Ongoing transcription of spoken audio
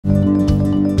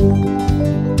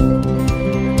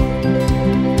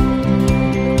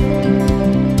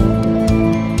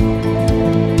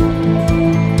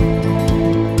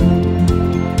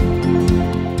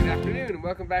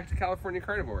California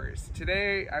carnivores.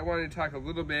 Today I wanted to talk a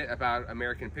little bit about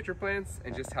American pitcher plants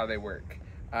and just how they work.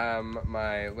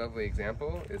 My lovely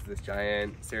example is this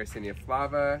giant Sarracenia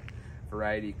flava,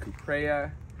 variety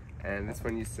Cuprea, and this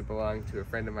one used to belong to a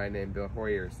friend of mine named Bill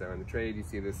Hoyer, so in the trade you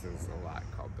see this is a lot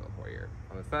called Bill Hoyer,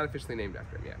 although it's not officially named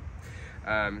after him yet.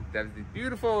 They have these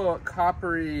beautiful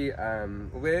coppery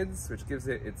lids, which gives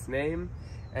it its name.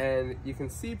 And you can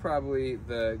see probably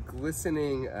the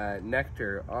glistening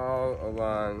nectar all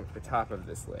along the top of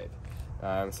this lid.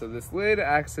 So this lid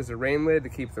acts as a rain lid to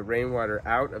keep the rainwater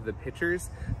out of the pitchers,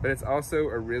 but it's also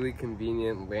a really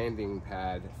convenient landing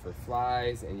pad for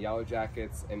flies and yellow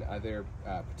jackets and other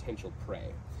potential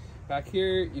prey. Back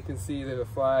here you can see there's a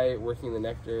fly working the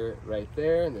nectar right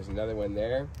there, and there's another one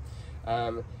there.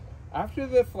 After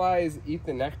the flies eat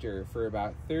the nectar for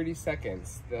about 30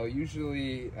 seconds, they'll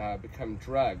usually become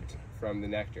drugged from the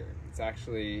nectar. It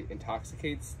actually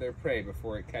intoxicates their prey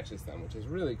before it catches them, which is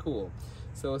really cool.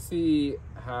 So we'll see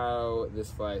how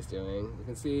this fly is doing. You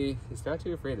can see he's not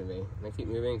too afraid of me. And I keep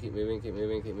moving, keep moving, keep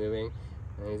moving, keep moving,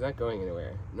 and he's not going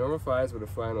anywhere. Normal flies would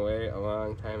have flown away a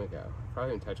long time ago.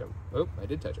 Probably didn't touch him. Oh, I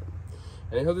did touch him.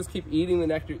 And then he'll just keep eating the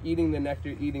nectar, eating the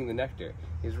nectar, eating the nectar.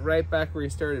 He's right back where he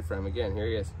started from. Again, here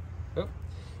he is. Oh,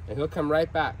 and he'll come right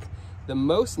back. The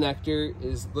most nectar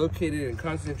is located and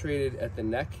concentrated at the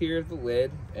neck here of the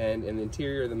lid and in the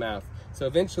interior of the mouth. So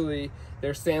eventually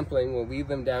their sampling will lead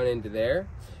them down into there,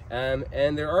 and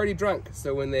they're already drunk.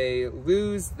 So when they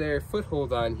lose their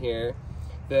foothold on here,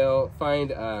 they'll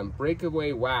find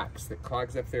breakaway wax that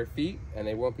clogs up their feet, and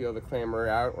they won't be able to clamber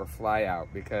out or fly out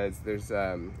because there's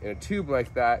in a tube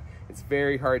like that, it's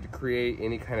very hard to create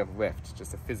any kind of lift,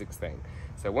 just a physics thing.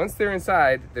 So once they're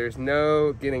inside, there's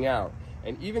no getting out.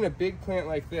 And even a big plant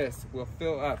like this will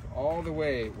fill up all the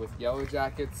way with yellow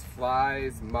jackets,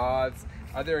 flies, moths,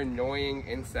 other annoying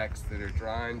insects that are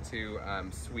drawn to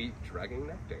sweet drugging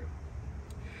nectar.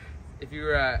 If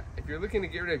you're looking to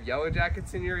get rid of yellow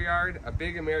jackets in your yard, a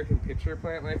big American pitcher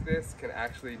plant like this can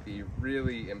actually be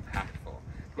really impactful.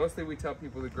 Mostly we tell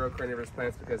people to grow carnivorous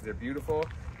plants because they're beautiful,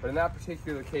 but in that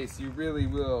particular case, you really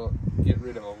will get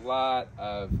rid of a lot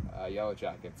of yellow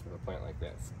jackets with a plant like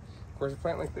this. Of course, a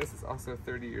plant like this is also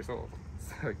 30 years old,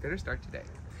 so you better start today.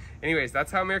 Anyways,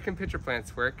 that's how American pitcher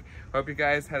plants work. Hope you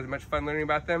guys had as much fun learning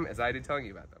about them as I did telling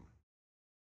you about them.